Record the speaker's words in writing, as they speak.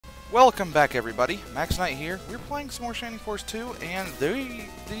Welcome back, everybody. Max Knight here. We're playing some more Shining Force 2, and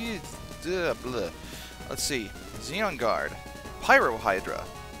let's see. Zeon Guard, Pyro Hydra,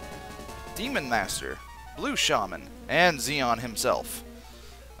 Demon Master, Blue Shaman, and Zeon himself.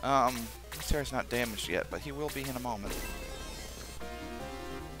 This hair's not damaged yet, but he will be in a moment.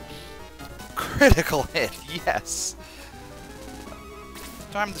 Critical hit, yes!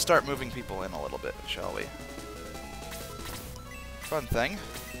 Time to start moving people in a little bit, shall we? Fun thing.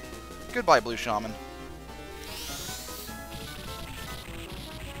 Goodbye, Blue Shaman.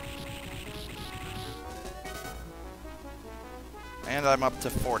 And I'm up to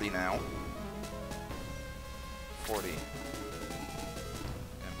 40 now. 40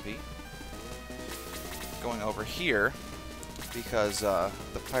 MP. Going over here, because the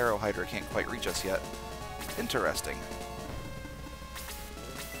Pyro Hydra can't quite reach us yet. Interesting.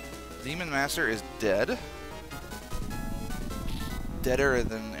 Demon Master is dead. Deader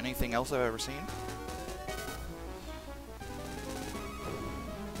than anything else I've ever seen.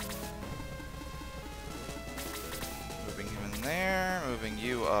 Moving him in there, moving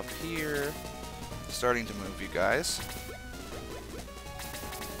you up here. Starting to move you guys.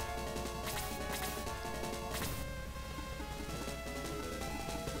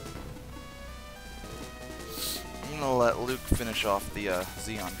 I'm gonna let Luke finish off the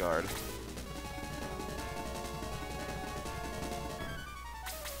Zeon Guard.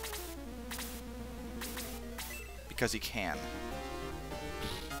 Because he can.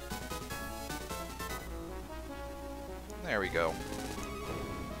 There we go.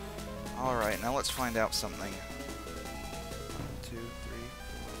 Alright, now let's find out something. 1, 2, 3,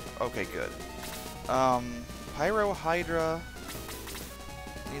 4. Okay, good. Pyro Hydra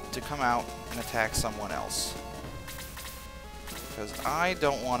needs to come out and attack someone else. Because I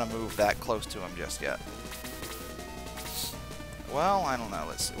don't want to move that close to him just yet. Well, I don't know.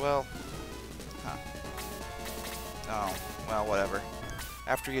 Let's see. Well, huh. Oh, well, whatever.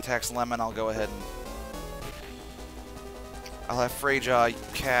 After he attacks Lemon, I'll go ahead and I'll have Frayja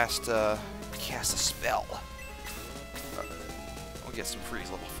cast a spell. We'll get some freeze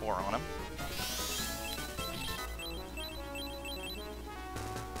level 4 on him.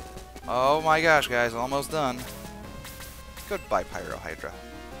 Oh my gosh, guys, almost done. Goodbye, Pyro Hydra.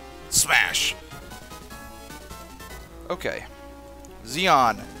 Smash! Okay.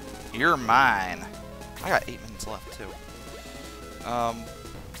 Zeon, you're mine. I got 8 minutes left, too.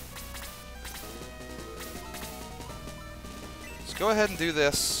 Let's go ahead and do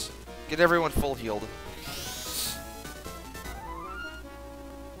this. Get everyone full healed.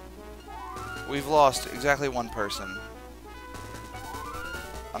 We've lost exactly one person.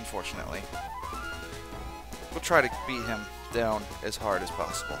 Unfortunately. We'll try to beat him down as hard as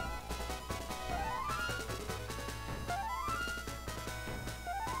possible.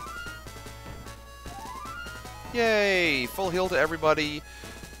 Yay! Full heal to everybody.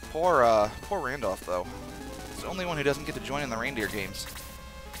 Poor Randolph, though. He's the only one who doesn't get to join in the reindeer games.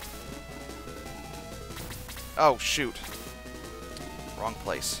 Oh, shoot. Wrong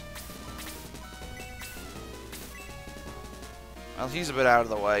place. Well, he's a bit out of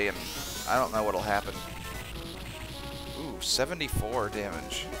the way, and I don't know what'll happen. Ooh, 74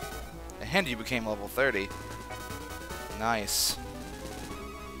 damage. And you became level 30. Nice.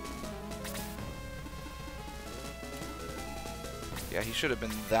 Yeah, he should have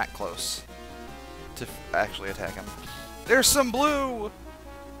been that close to actually attack him. There's some blue!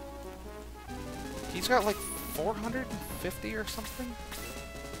 He's got like 450 or something?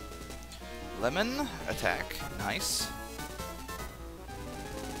 Lemon, attack. Nice.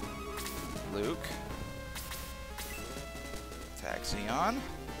 Luke. Attack Zeon.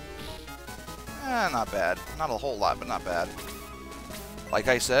 Not bad. Not a whole lot, but not bad. Like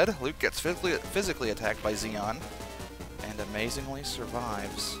I said, Luke gets physically attacked by Zeon. And amazingly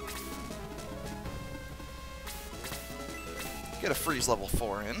survives. Get a freeze level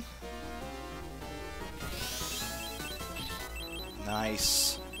 4 in.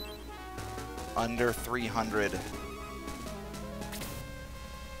 Nice. Under 300.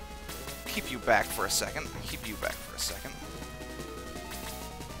 Keep you back for a second. Keep you back for a second.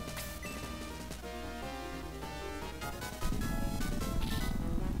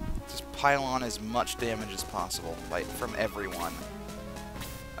 Pile on as much damage as possible from everyone.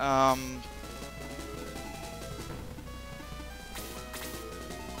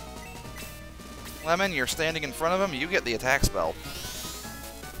 Lemon, you're standing in front of him, you get the attack spell.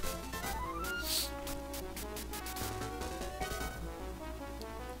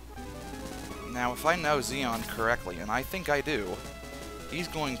 Now, if I know Zeon correctly, and I think I do, he's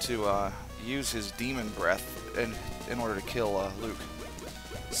going to use his demon breath in order to kill Luke.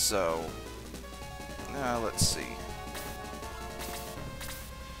 So, let's see.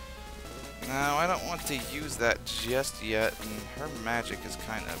 Now, I don't want to use that just yet, and her magic is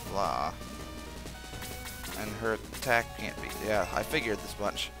kind of blah. And her attack can't be... Yeah, I figured this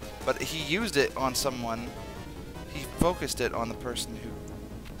much. But he used it on someone. He focused it on the person who...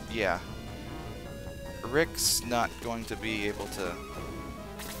 Yeah. Rick's not going to be able to...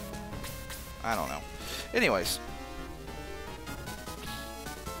 I don't know. Anyways.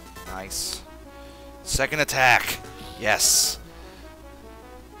 Nice. Second attack! Yes!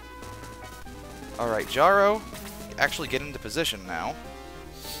 Alright, Jaro, actually get into position now.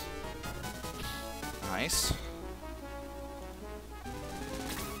 Nice.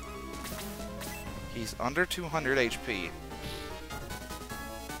 He's under 200 HP.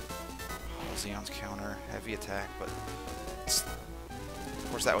 Oh, Zeon's counter, heavy attack, but... Of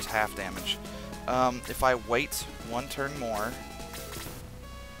course, that was half damage. If I wait one turn more...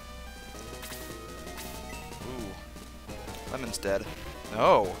 Ooh. Lemon's dead.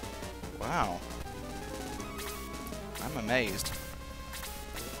 No! Wow. I'm amazed.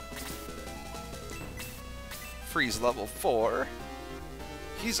 Freeze level 4.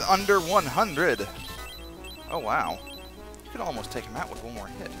 He's under 100. Oh, wow. You could almost take him out with one more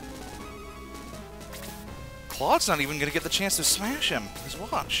hit. Claude's not even going to get the chance to smash him. Just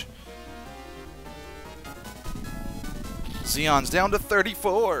watch. Zeon's down to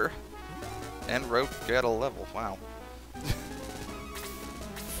 34. And Rohde got a level. Wow.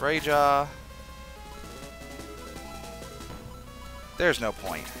 Frayja. There's no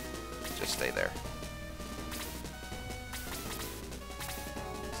point. Just stay there.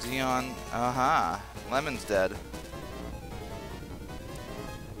 Zeon. Aha. Lemon's dead.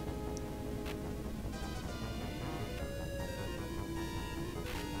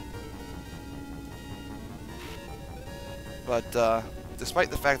 But,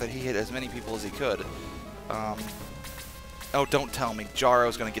 despite the fact that he hit as many people as he could, oh, don't tell me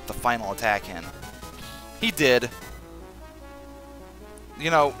Jaro's gonna get the final attack in. He did. You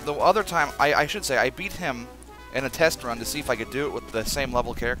know, the other time, I should say, I beat him in a test run to see if I could do it with the same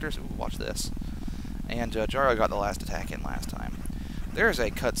level characters. Ooh, watch this. And Jaro got the last attack in last time. There's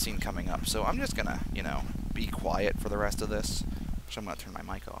a cutscene coming up, so I'm just gonna, you know, be quiet for the rest of this. So I'm gonna turn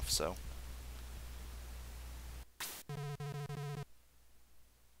my mic off, so...